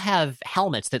Cerebrites all have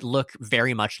helmets that look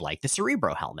very much like the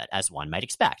Cerebro helmet, as one might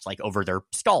expect, like over their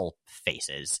skull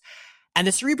faces. And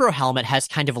the Cerebro helmet has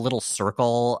kind of a little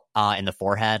circle in the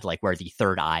forehead, like where the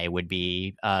third eye would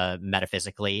be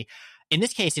metaphysically. In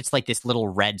this case, it's like this little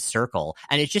red circle,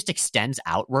 and it just extends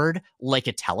outward like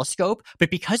a telescope. But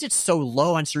because it's so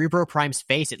low on Cerebro Prime's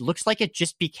face, it looks like it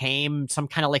just became some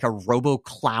kind of like a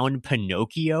robo-clown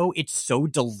Pinocchio. It's so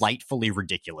delightfully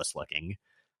ridiculous looking.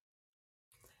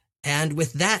 And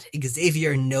with that,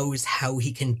 Xavier knows how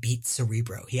he can beat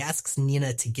Cerebro. He asks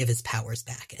Nina to give his powers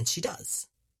back, and she does.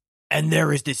 And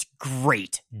there is this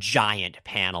great giant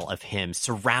panel of him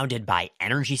surrounded by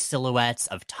energy silhouettes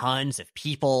of tons of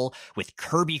people with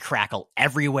Kirby crackle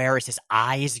everywhere as his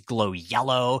eyes glow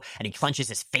yellow and he clenches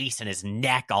his face and his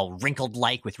neck all wrinkled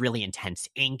like with really intense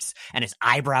inks and his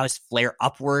eyebrows flare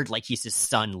upward like he's his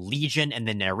son Legion, and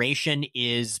the narration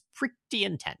is pretty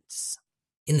intense.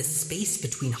 In the space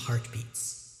between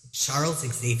heartbeats, Charles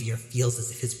Xavier feels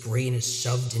as if his brain is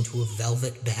shoved into a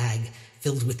velvet bag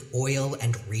filled with oil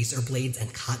and razor blades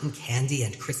and cotton candy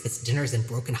and Christmas dinners and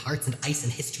broken hearts and ice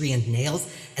and history and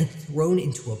nails, and thrown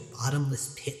into a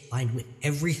bottomless pit lined with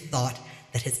every thought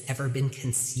that has ever been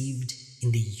conceived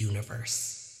in the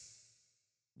universe.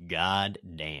 God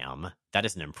damn. That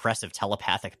is an impressive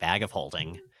telepathic bag of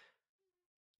holding.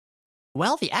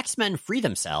 Well, the X-Men free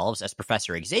themselves as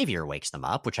Professor Xavier wakes them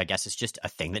up, which I guess is just a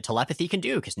thing that telepathy can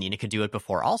do, because Nina could do it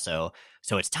before also.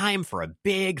 So it's time for a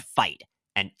big fight.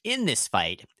 And in this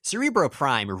fight, Cerebro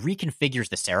Prime reconfigures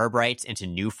the Cerebrites into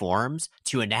new forms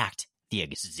to enact the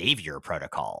Xavier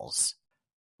protocols.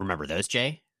 Remember those,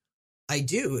 Jay? I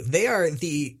do. They are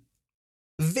the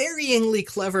varyingly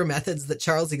clever methods that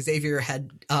Charles Xavier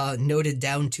had noted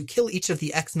down to kill each of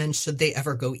the X-Men should they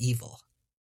ever go evil.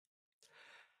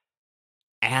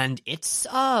 And it's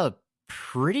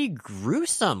pretty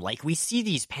gruesome. Like, we see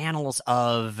these panels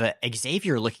of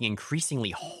Xavier looking increasingly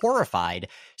horrified,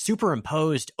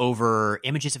 superimposed over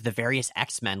images of the various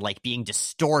X-Men, like being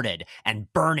distorted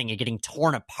and burning and getting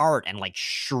torn apart and like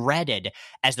shredded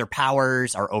as their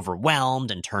powers are overwhelmed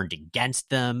and turned against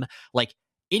them. Like,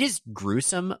 it is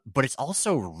gruesome, but it's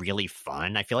also really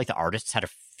fun. I feel like the artists had a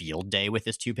field day with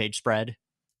this 2-page spread.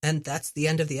 And that's the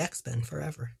end of the X-Men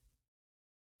forever.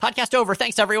 Podcast over.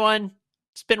 Thanks, everyone.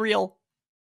 It's been real.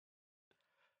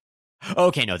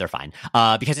 Okay, no, they're fine.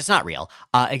 Because it's not real.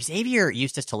 Xavier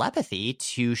used his telepathy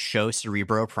to show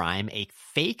Cerebro Prime a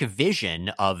fake vision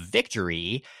of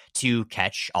victory to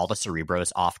catch all the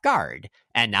Cerebros off guard.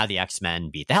 And now the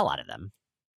X-Men beat the hell out of them.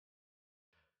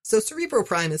 So Cerebro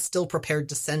Prime is still prepared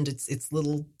to send its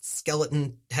little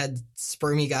skeleton head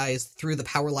spermy guys through the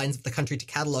power lines of the country to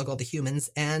catalog all the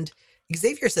humans. And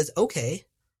Xavier says, okay,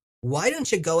 why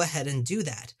don't you go ahead and do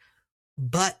that?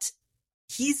 But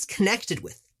he's connected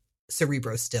with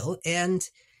Cerebro still, and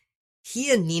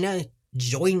he and Nina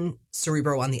join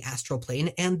Cerebro on the astral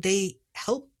plane, and they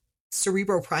help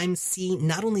Cerebro Prime see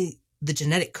not only the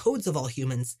genetic codes of all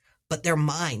humans, but their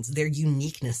minds, their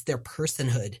uniqueness, their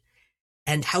personhood,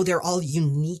 and how they're all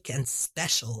unique and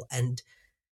special, and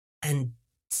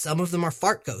some of them are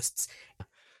fart ghosts.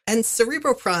 And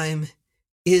Cerebro Prime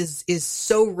is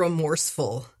so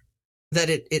remorseful that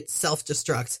it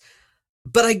self-destructs.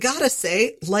 But I gotta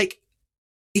say, like,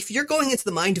 if you're going into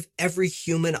the mind of every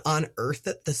human on Earth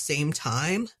at the same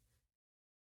time,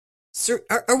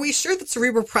 are we sure that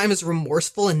Cerebro Prime is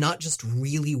remorseful and not just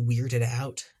really weirded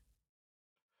out?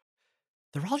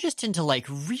 They're all just into, like,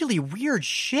 really weird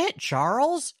shit,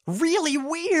 Charles. Really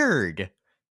weird.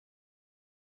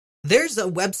 There's a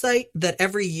website that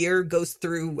every year goes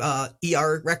through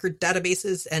ER record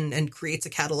databases and creates a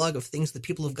catalog of things that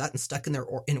people have gotten stuck in their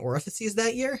orifices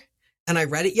that year. And I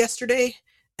read it yesterday,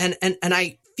 and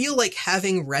I feel like,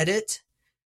 having read it,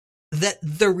 that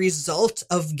the result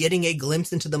of getting a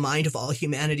glimpse into the mind of all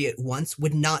humanity at once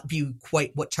would not be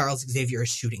quite what Charles Xavier is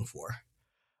shooting for.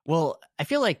 Well, I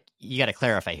feel like you got to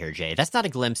clarify here, Jay. That's not a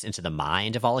glimpse into the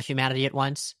mind of all of humanity at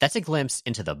once. That's a glimpse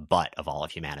into the butt of all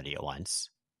of humanity at once.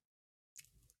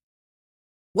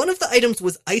 One of the items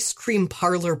was ice cream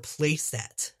parlor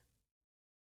playset.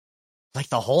 Like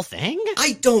the whole thing?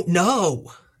 I don't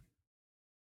know.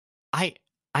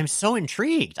 I'm so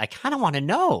intrigued. I kind of want to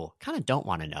know. Kind of don't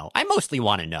want to know. I mostly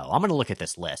want to know. I'm going to look at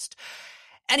this list.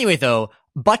 Anyway, though,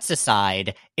 butts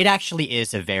aside, it actually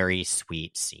is a very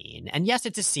sweet scene. And yes,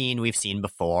 it's a scene we've seen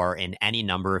before in any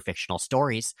number of fictional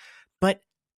stories, but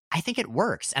I think it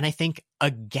works. And I think,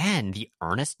 again, the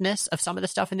earnestness of some of the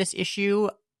stuff in this issue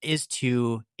is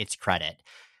to its credit.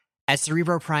 As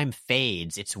Cerebro Prime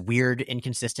fades, its weird,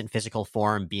 inconsistent physical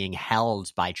form being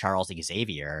held by Charles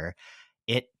Xavier,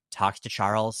 it talks to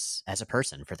Charles as a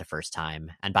person for the first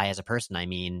time. And by as a person, I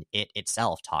mean it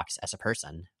itself talks as a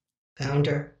person.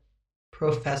 Founder,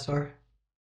 Professor,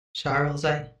 Charles,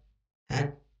 I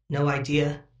had no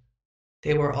idea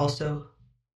they were also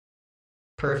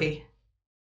pervy.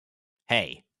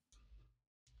 Hey.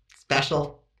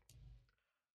 Special.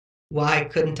 Why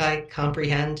couldn't I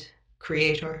comprehend,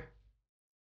 Creator?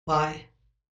 Why,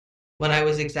 when I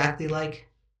was exactly like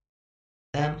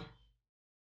them?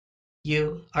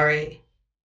 You are a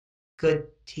good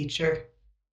teacher.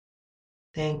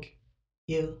 Thank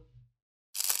you.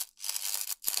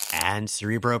 And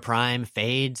Cerebro Prime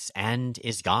fades and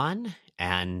is gone,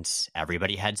 and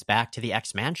everybody heads back to the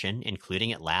X-Mansion,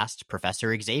 including at last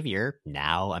Professor Xavier,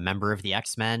 now a member of the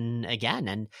X-Men again.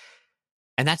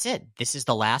 And that's it. This is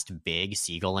the last big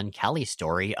Siegel and Kelly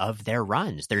story of their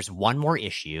runs. There's one more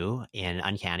issue in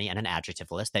Uncanny and an adjective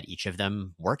list that each of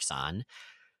them works on,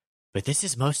 but this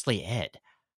is mostly it.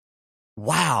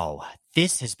 Wow,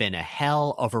 this has been a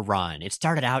hell of a run. It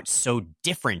started out so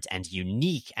different and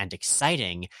unique and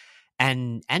exciting,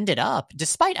 and ended up,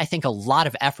 despite I think a lot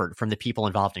of effort from the people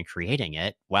involved in creating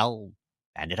it, well,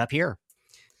 ended up here.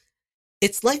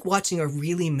 It's like watching a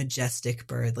really majestic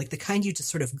bird, like the kind you just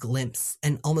sort of glimpse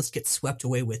and almost get swept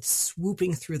away with,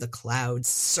 swooping through the clouds,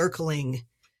 circling,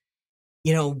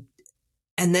 and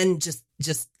then just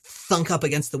thunk up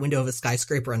against the window of a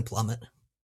skyscraper and plummet.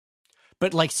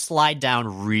 But like slide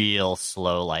down real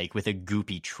slow, like with a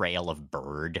goopy trail of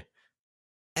bird.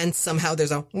 And somehow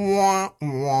there's a wah,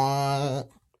 wah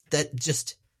that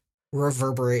just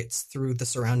reverberates through the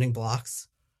surrounding blocks.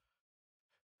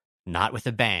 Not with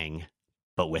a bang,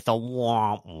 but with a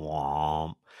womp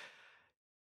womp.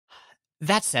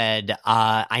 That said,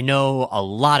 I know a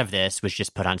lot of this was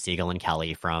just put on Siegel and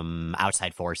Kelly from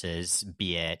outside forces,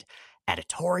 be it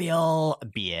editorial,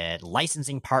 be it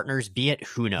licensing partners, be it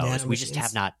who knows. We just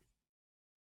have not.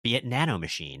 Be it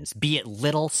nanomachines, be it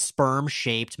little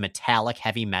sperm-shaped metallic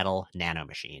heavy metal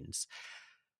nanomachines.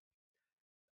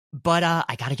 But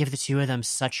I gotta give the two of them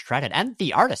such credit, and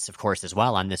the artists, of course, as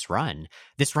well, on this run.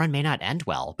 This run may not end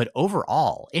well, but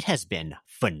overall, it has been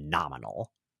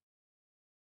phenomenal.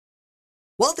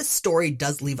 While this story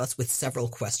does leave us with several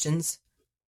questions,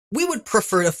 we would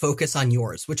prefer to focus on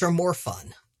yours, which are more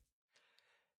fun.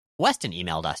 Weston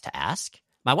emailed us to ask,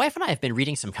 my wife and I have been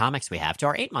reading some comics we have to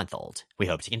our 8-month-old. We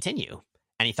hope to continue.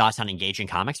 Any thoughts on engaging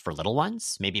comics for little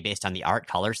ones? Maybe based on the art,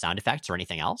 color, sound effects, or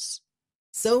anything else?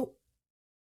 So,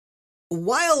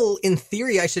 while in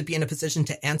theory I should be in a position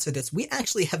to answer this, we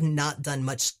actually have not done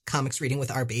much comics reading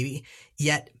with our baby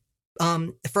yet,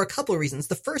 for a couple of reasons.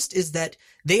 The first is that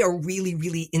they are really,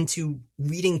 really into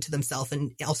reading to themselves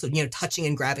and also, touching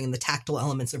and grabbing and the tactile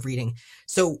elements of reading.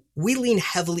 So we lean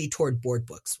heavily toward board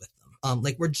books with them.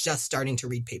 We're just starting to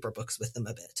read paper books with them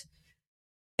a bit.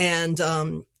 And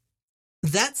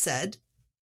that said,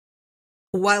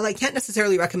 while I can't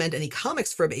necessarily recommend any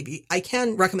comics for a baby, I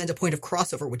can recommend a point of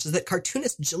crossover, which is that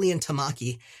cartoonist Jillian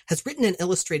Tamaki has written and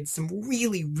illustrated some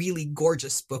really, really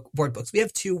gorgeous board books. We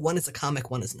have two. One is a comic,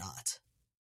 one is not.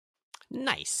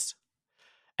 Nice.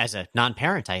 As a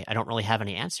non-parent, I don't really have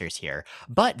any answers here.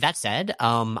 But that said,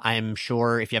 I'm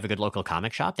sure if you have a good local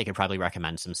comic shop, they could probably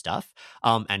recommend some stuff.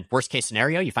 And worst case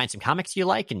scenario, you find some comics you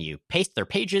like and you paste their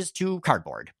pages to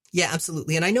cardboard. Yeah,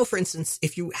 absolutely. And I know, for instance,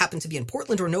 if you happen to be in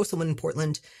Portland or know someone in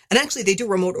Portland, and actually they do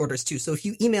remote orders too. So if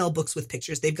you email books with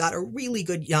pictures, they've got a really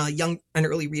good young and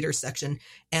early readers section,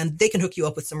 and they can hook you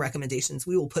up with some recommendations.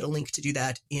 We will put a link to do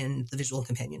that in the visual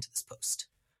companion to this post.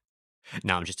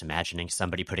 Now I'm just imagining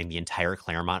somebody putting the entire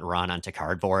Claremont run onto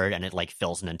cardboard and it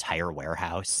fills an entire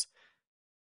warehouse.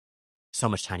 So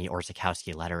much tiny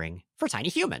Orzechowski lettering for tiny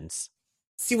humans.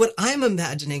 See, what I'm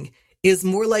imagining is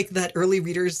more like that early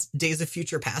readers Days of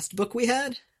Future Past book we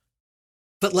had,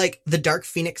 but like the Dark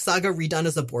Phoenix saga redone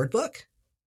as a board book.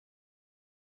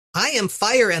 I am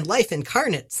fire and life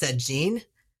incarnate, said Jean.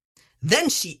 Then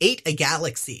she ate a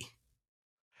galaxy.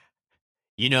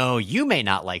 You may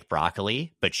not like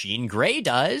broccoli, but Jean Grey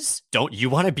does. Don't you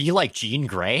want to be like Jean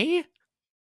Grey?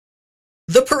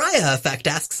 The Pariah Effect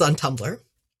asks on Tumblr.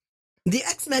 The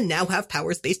X-Men now have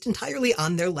powers based entirely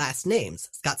on their last names.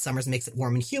 Scott Summers makes it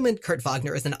warm and humid. Kurt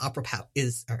Wagner is opera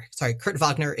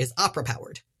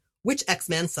powered. Which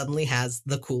X-Man suddenly has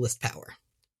the coolest power?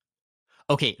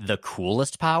 Okay, the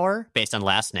coolest power based on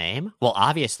last name? Well,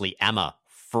 obviously Emma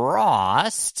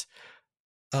Frost.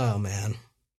 Oh man.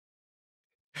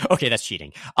 Okay, that's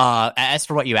cheating. As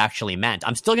for what you actually meant,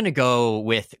 I'm still going to go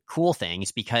with cool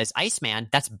things because Iceman,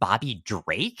 that's Bobby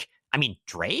Drake. I mean,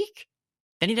 Drake?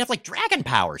 Then he'd have dragon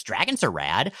powers. Dragons are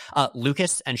rad.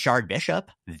 Lucas and Shard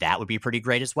Bishop, that would be pretty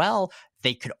great as well.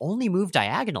 They could only move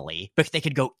diagonally, but they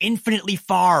could go infinitely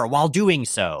far while doing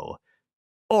so.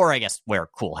 Or I guess wear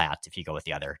cool hats if you go with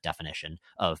the other definition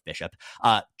of Bishop.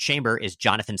 Chamber is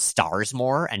Jonathan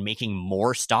Starsmore, and making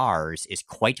more stars is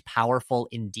quite powerful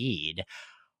indeed.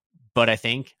 But I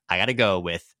think I got to go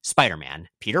with Spider-Man,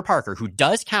 Peter Parker, who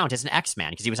does count as an X-Man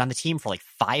because he was on the team for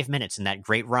 5 minutes in that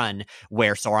great run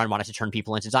where Sauron wanted to turn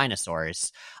people into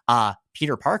dinosaurs.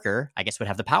 Peter Parker, I guess, would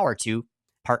have the power to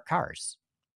park cars.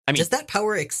 I mean, does that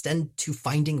power extend to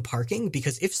finding parking?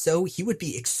 Because if so, he would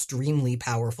be extremely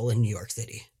powerful in New York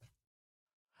City.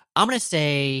 I'm going to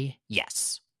say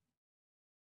yes.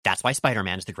 That's why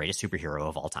Spider-Man is the greatest superhero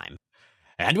of all time.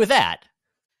 And with that,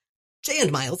 Jay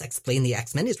and Miles Explain the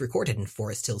X-Men is recorded in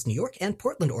Forest Hills, New York and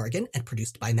Portland, Oregon, and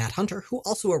produced by Matt Hunter, who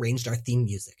also arranged our theme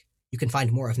music. You can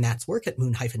find more of Matt's work at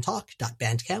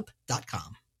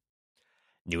moon-talk.bandcamp.com.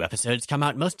 New episodes come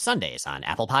out most Sundays on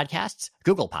Apple Podcasts,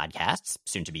 Google Podcasts,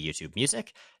 soon to be YouTube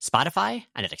Music, Spotify,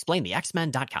 and at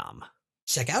explainthexmen.com.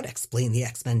 Check out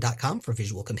explainthexmen.com for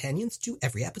visual companions to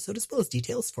every episode as well as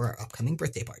details for our upcoming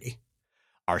birthday party.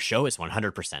 Our show is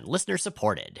 100%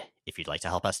 listener-supported. If you'd like to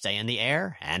help us stay in the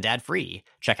air and ad-free,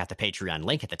 check out the Patreon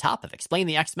link at the top of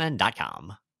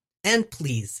explainthexmen.com. And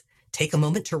please, take a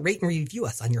moment to rate and review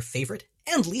us on your favorite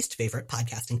and least favorite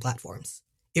podcasting platforms.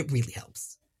 It really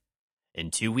helps.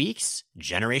 In 2 weeks,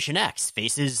 Generation X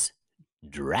faces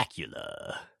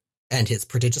Dracula and his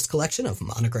prodigious collection of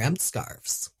monogrammed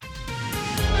scarves.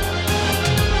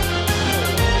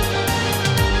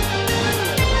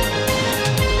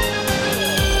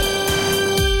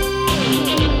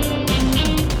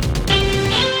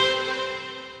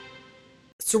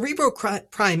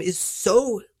 Cerebroprime is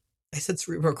so... I said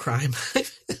cerebrocrime.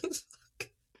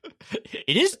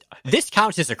 It is. This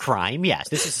counts as a crime. Yes,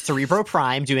 this is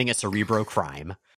Cerebroprime doing a cerebrocrime.